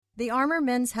The Armor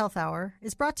Men's Health Hour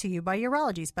is brought to you by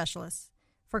Urology Specialists.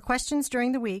 For questions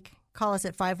during the week, call us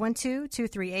at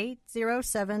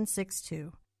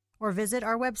 512-238-0762 or visit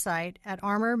our website at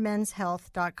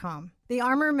armormenshealth.com. The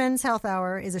Armor Men's Health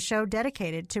Hour is a show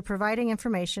dedicated to providing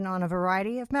information on a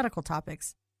variety of medical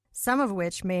topics, some of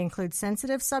which may include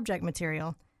sensitive subject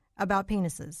material about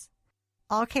penises.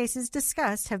 All cases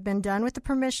discussed have been done with the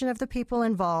permission of the people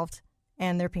involved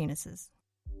and their penises.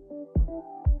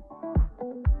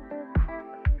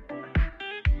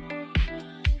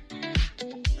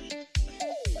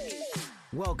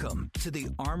 Welcome to the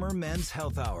Armor Men's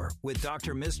Health Hour with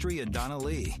Dr. Mistry and Donna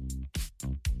Lee.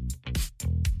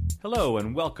 Hello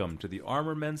and welcome to the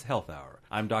Armor Men's Health Hour.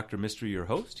 I'm Dr. Mistry, your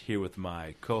host, here with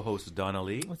my co-host Donna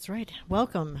Lee. That's right.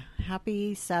 Welcome.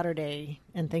 Happy Saturday,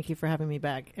 and thank you for having me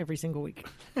back every single week.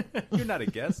 You're not a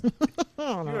guest.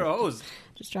 You're a host.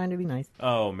 Just trying to be nice.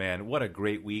 Oh, man, what a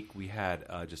great week. We had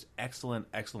just excellent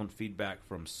feedback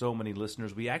from so many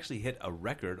listeners. We actually hit a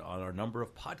record on our number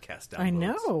of podcast downloads. I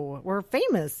know. We're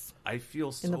famous. I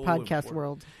feel so in the podcast important.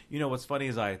 world. You know, what's funny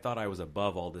is I thought I was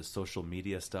above all this social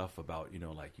media stuff about,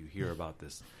 like you hear about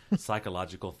this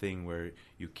psychological thing where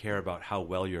you care about how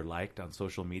well you're liked on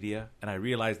social media. And I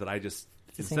realized that I just,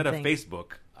 instead of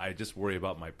Facebook, I just worry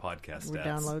about my podcast stats.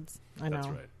 Downloads. I know. That's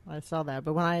right. I saw that.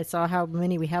 But when I saw how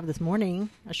many we have this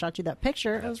morning, I shot you that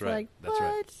picture. That's I was right. like, That's what?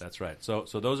 right. That's right. So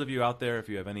those of you out there, if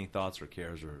you have any thoughts or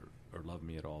cares or love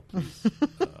me at all, please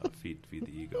feed the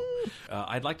ego.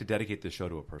 I'd like to dedicate this show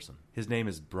to a person. His name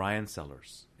is Brian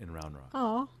Sellers in Round Rock.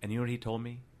 Oh. And you know what he told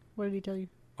me? What did he tell you?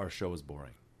 Our show is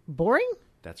boring. Boring?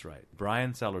 That's right.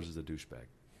 Brian Sellers is a douchebag.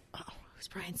 Oh, who's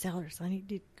Brian Sellers? I need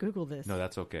to Google this. No,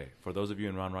 that's okay. For those of you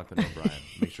in Round Rock that know Brian,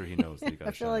 make sure he knows that you got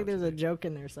I feel like there's a joke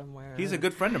in there somewhere. He's a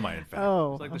good friend of mine, in fact.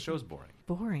 Oh. It's like the show's boring.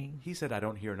 Boring. He said, I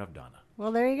don't hear enough Donna.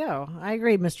 Well, there you go. I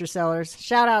agree, Mr. Sellers.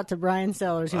 Shout out to Brian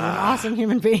Sellers, who's an awesome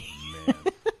human being. Man,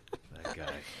 that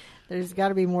guy. There's got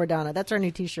to be more Donna. That's our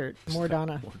new T-shirt. More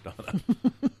Donna. More Donna.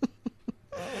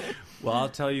 Well, I'll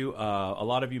tell you, a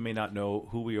lot of you may not know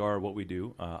who we are or what we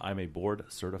do. I'm a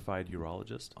board-certified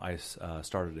urologist. I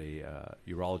started a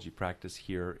urology practice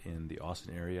here in the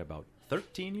Austin area about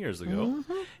 13 years ago.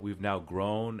 Mm-hmm. We've now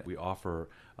grown. We offer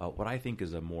what I think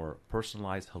is a more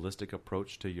personalized, holistic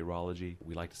approach to urology.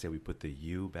 We like to say we put the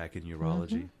U back in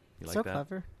urology. Mm-hmm. You like so that?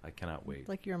 Clever. I cannot wait.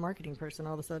 Like you're a marketing person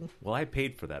all of a sudden. Well, I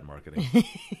paid for that marketing.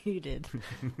 You did.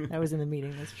 That was in the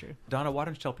meeting. That's true. Donna, why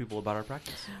don't you tell people about our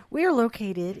practice? We are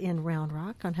located in Round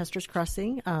Rock on Hester's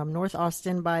Crossing, North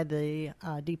Austin by the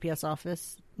DPS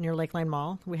office near Lakeline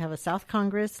Mall. We have a South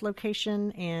Congress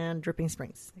location and Dripping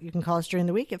Springs. You can call us during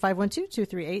the week at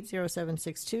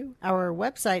 512-238-0762. Our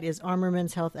website is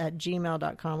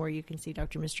armormenshealth@gmail.com, where you can see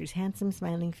Dr. Mistry's handsome,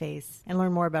 smiling face and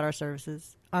learn more about our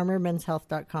services.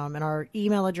 armormenshealth.com, and our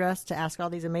email address to ask all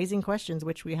these amazing questions,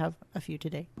 which we have a few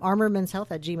today.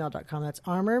 armormenshealth@gmail.com. That's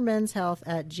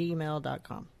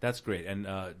armormenshealth@gmail.com. That's great. And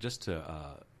just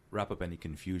to wrap up any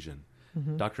confusion,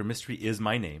 mm-hmm. Dr. Mistry is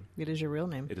my name. It is your real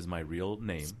name. It is my real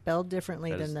name. Spelled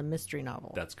differently than the Mistry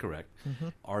novel. That's correct. Mm-hmm.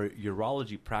 Our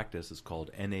urology practice is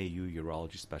called NAU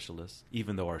Urology Specialists,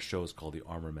 even though our show is called the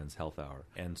Armor Men's Health Hour.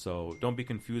 And so don't be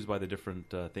confused by the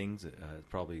different things.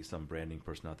 Probably some branding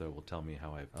person out there will tell me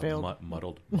how I've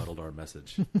muddled our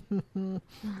message.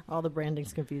 All the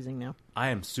branding's confusing now. I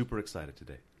am super excited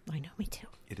today. I know, me too.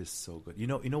 It is so good. You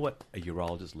know what a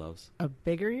urologist loves? A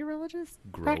bigger urologist?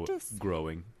 Practice?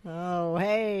 Growing. Oh,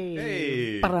 hey.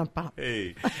 Hey.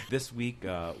 Hey. This week,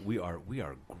 we are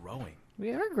growing.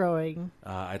 We are growing.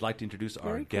 I'd like to introduce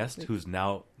our guest, who's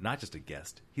now not just a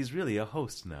guest. He's really a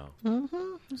host now.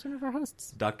 Mm-hmm. He's one of our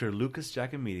hosts. Dr. Lucas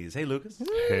Jacomides. Hey, Lucas.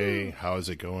 Hey, how's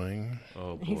it going?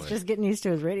 Oh, boy. He's just getting used to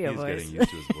his radio voice. He's getting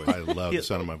used to his voice. I love the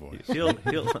sound of my voice.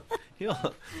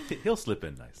 He'll slip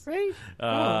in nice. Right?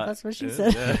 That's what she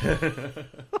said.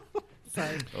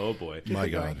 Sorry. Oh, boy. My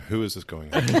God. Who is this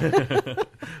going on?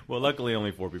 Well, luckily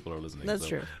only 4 people are listening. That's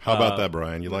true. How about that,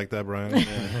 Brian? You like that, Brian?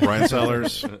 Brian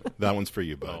Sellers? That one's for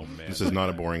you, bud. Oh, man. This is not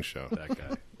a boring show. That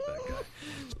guy.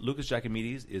 Lucas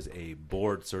Jacomides is a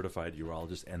board-certified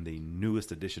urologist and the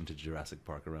newest addition to Jurassic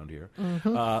Park around here.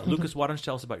 Mm-hmm. Lucas, why don't you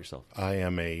tell us about yourself? I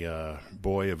am a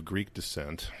boy of Greek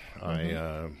descent. Mm-hmm.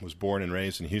 I was born and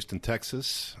raised in Houston,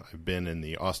 Texas. I've been in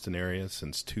the Austin area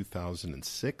since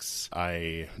 2006.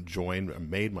 I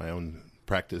made my own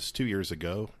practice 2 years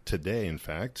ago, today, in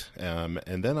fact.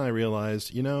 And then I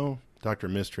realized, Dr.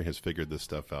 Mistry has figured this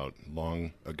stuff out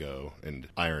long ago and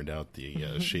ironed out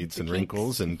the sheets and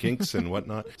wrinkles and kinks and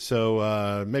whatnot.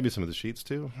 So maybe some of the sheets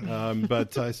too.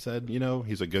 But I said,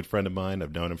 he's a good friend of mine.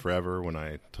 I've known him forever. When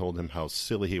I told him how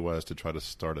silly he was to try to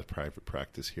start a private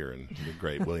practice here in the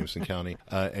great Williamson County.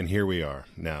 And here we are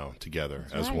now together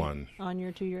as one. On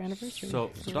your 2-year anniversary.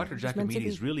 So Dr.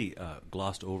 Jacomides really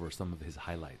glossed over some of his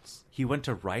highlights. He went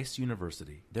to Rice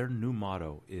University. Their new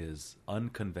motto is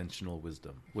unconventional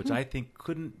wisdom, which I think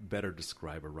couldn't better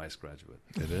describe a Rice graduate.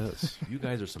 It is. You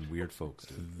guys are some weird folks,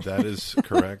 dude. That is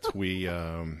correct. We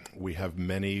have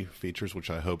many features which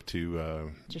I hope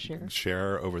to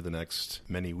share over the next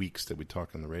many weeks that we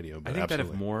talk on the radio. But I think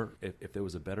absolutely. that if there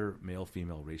was a better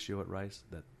male-female ratio at Rice,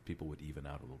 that people would even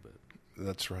out a little bit.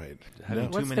 That's right.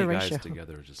 Having too many guys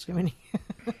together is just too many.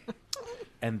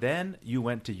 And then you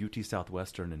went to UT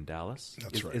Southwestern in Dallas.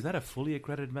 That's right. Is that a fully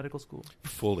accredited medical school?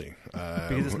 Fully.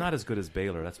 Because it's not as good as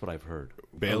Baylor. That's what I've heard.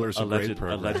 Baylor's a great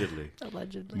program.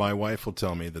 Allegedly. My wife will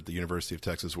tell me that the University of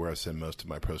Texas is where I send most of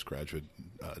my postgraduate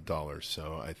dollars.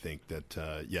 So I think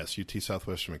that, yes, UT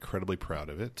Southwestern, I'm incredibly proud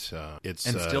of it. It's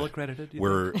still accredited?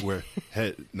 We're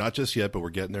not just yet, but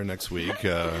we're getting there next week.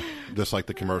 Just like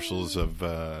the commercials of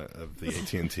the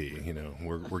AT&T.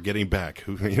 We're getting back,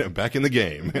 back in the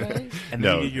game. Right. And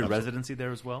then you did your residency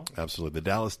there as well? Absolutely. The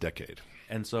Dallas decade.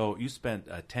 And so you spent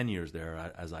 10 years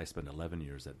there, as I spent 11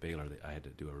 years at Baylor. I had to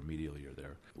do a remedial year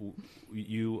there.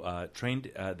 You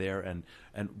trained there, and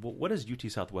what is UT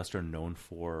Southwestern known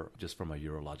for, just from a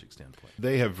urologic standpoint?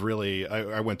 They have really.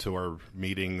 I went to our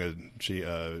meeting,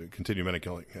 continuing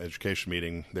medical education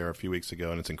meeting there a few weeks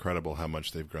ago, and it's incredible how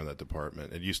much they've grown that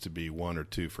department. It used to be 1 or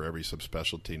 2 for every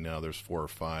subspecialty. Now there's 4 or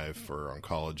 5 for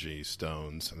oncology,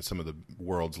 stones, and some of the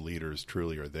world's leaders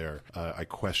truly are there. I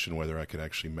question whether I could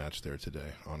actually match there today,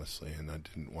 honestly, and I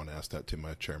didn't want to ask that to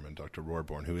my chairman, Dr.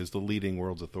 Rohrborn, who is the leading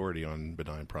world's authority on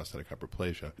benign prostatic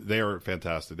hyperplasia. They are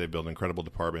fantastic. They built an incredible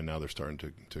department. Now they're starting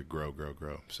to grow.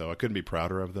 So I couldn't be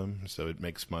prouder of them. So it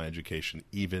makes my education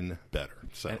even better.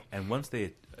 So and once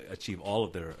they achieve all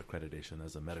of their accreditation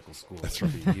as a medical school, that's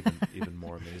right. Be even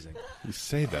more amazing. You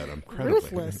say that incredibly.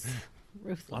 Ruthless.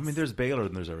 I mean, there's Baylor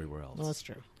and there's everywhere else. Well, that's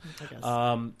true, I guess.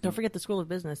 Don't forget the School of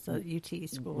Business, the UT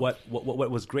School. What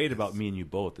was great about me and you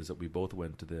both is that we both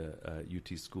went to the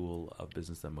UT School of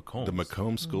Business at McCombs. The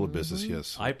McCombs School of Business,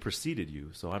 yes. I preceded you,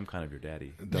 so I'm kind of your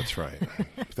daddy. That's right.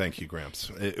 Thank you, Gramps.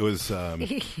 It was.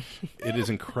 It is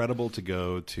incredible to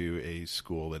go to a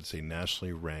school that's a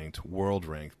nationally ranked,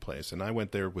 world-ranked place. And I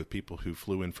went there with people who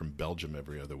flew in from Belgium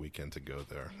every other weekend to go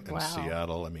there. And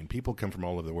Seattle. I mean, people come from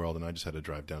all over the world, and I just had to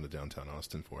drive down to downtown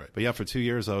Austin for it. But yeah, for 2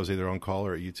 years I was either on call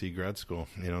or at UT grad school,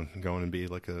 going and be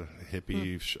like a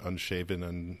hippie, unshaven,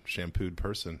 unshampooed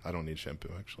person. I don't need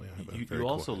shampoo, actually. You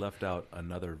also left out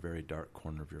another very dark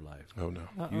corner of your life. Oh, no.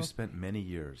 Uh-oh. You spent many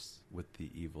years with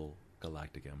the evil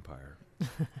galactic empire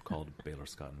called Baylor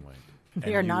Scott & White.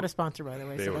 They are not a sponsor, by the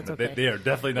way, so that's okay. They are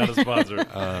definitely not a sponsor.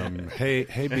 Hey,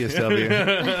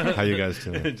 BSW. How you guys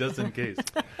doing? Just in case.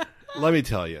 Let me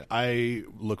tell you, I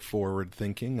look forward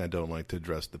thinking. I don't like to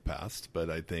address the past, but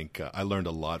I think I learned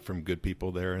a lot from good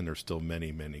people there, and there's still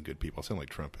many, many good people. I sound like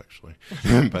Trump, actually.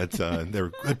 But there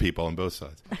were good people on both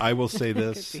sides. I will say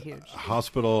this.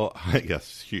 Hospital,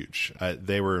 yes, huge.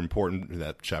 They were important in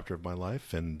that chapter of my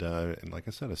life, and like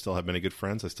I said, I still have many good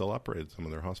friends. I still operate some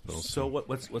of their hospitals. So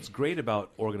what's great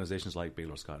about organizations like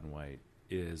Baylor Scott & White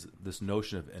is this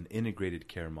notion of an integrated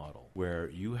care model where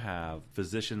you have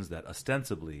physicians that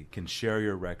ostensibly can share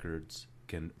your records,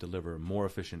 can deliver more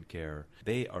efficient care.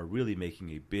 They are really making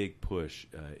a big push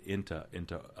into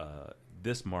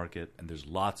this market, and there's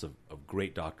lots of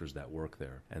great doctors that work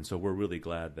there. And so we're really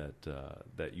glad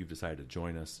that you've decided to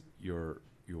join us. Your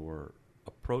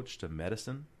approach to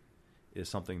medicine is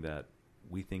something that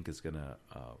we think is going to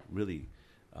really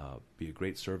be a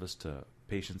great service to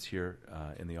patients here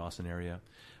in the Austin area.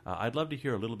 I'd love to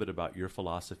hear a little bit about your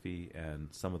philosophy and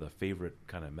some of the favorite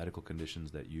kind of medical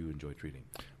conditions that you enjoy treating.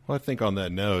 Well, I think on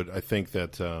that note, I think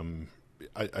that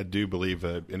I do believe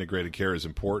integrated care is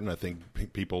important. I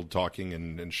think people talking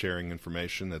and sharing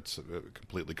information that's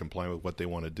completely compliant with what they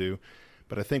want to do.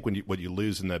 But I think what you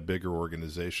lose in that bigger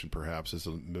organization perhaps is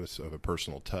a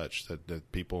personal touch,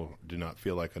 that people do not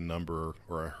feel like a number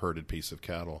or a herded piece of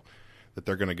cattle, that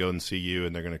they're going to go and see you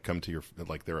and they're going to come to your,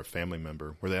 like they're a family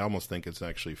member, where they almost think it's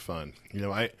actually fun.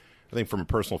 I think from a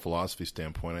personal philosophy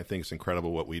standpoint, I think it's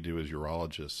incredible what we do as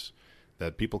urologists,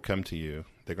 that people come to you,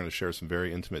 they're going to share some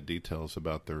very intimate details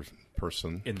about their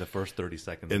person. In the first 30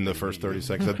 seconds. In the first 30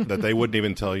 seconds that they wouldn't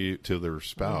even tell you to their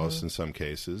spouse in some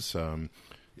cases.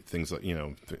 things like,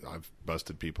 I've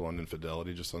busted people on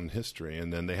infidelity just on history,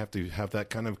 and then they have to have that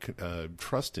kind of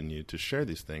trust in you to share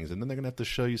these things, and then they're going to have to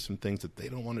show you some things that they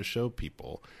don't want to show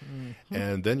people,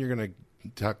 and then you're going to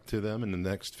talk to them in the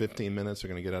next 15 minutes. They're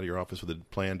going to get out of your office with a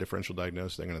planned differential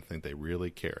diagnosis. They're going to think they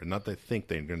really care, and not they think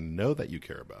they're going to know that you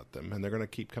care about them, and they're going to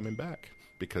keep coming back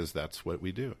because that's what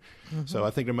we do. So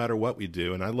I think no matter what we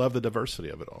do, and I love the diversity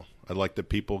of it all. I like that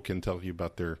people can tell you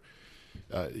about their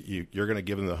you're going to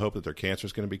give them the hope that their cancer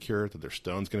is going to be cured, that their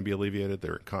stone's going to be alleviated,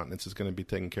 their incontinence is going to be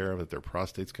taken care of, that their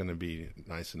prostate's going to be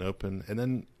nice and open. And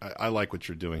then I like what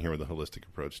you're doing here with the holistic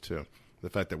approach too. The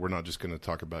fact that we're not just going to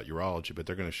talk about urology, but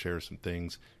they're going to share some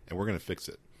things, and we're going to fix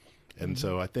it. And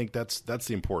so I think that's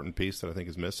the important piece that I think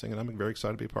is missing, and I'm very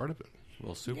excited to be a part of it.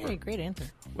 Well, super. Yeah, great answer.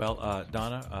 Well,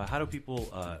 Donna, how do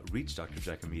people reach Dr.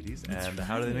 Jacomides, and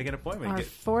how do they make an appointment? Our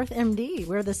fourth MD.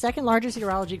 We're the second largest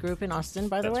urology group in Austin,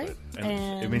 by the way. Right.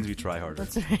 And it means we try harder.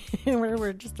 That's right.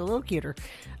 We're just a little cuter.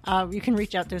 You can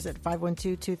reach out to us at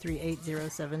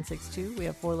 512-238-0762. We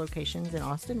have 4 locations in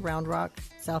Austin: Round Rock,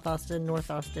 South Austin, North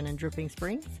Austin, and Dripping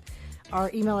Springs. Our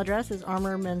email address is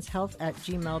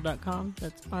armormenshealth@gmail.com.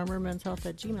 That's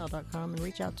armormenshealth@gmail.com. And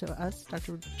reach out to us,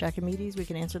 Dr. Jacomides. We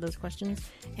can answer those questions.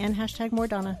 And hashtag more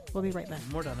Donna. We'll be right back.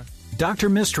 More Donna. Dr.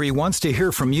 Mistry wants to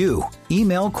hear from you.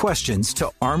 Email questions to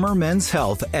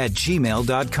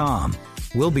armormenshealth@gmail.com.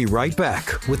 We'll be right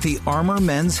back with the Armor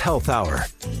Men's Health Hour.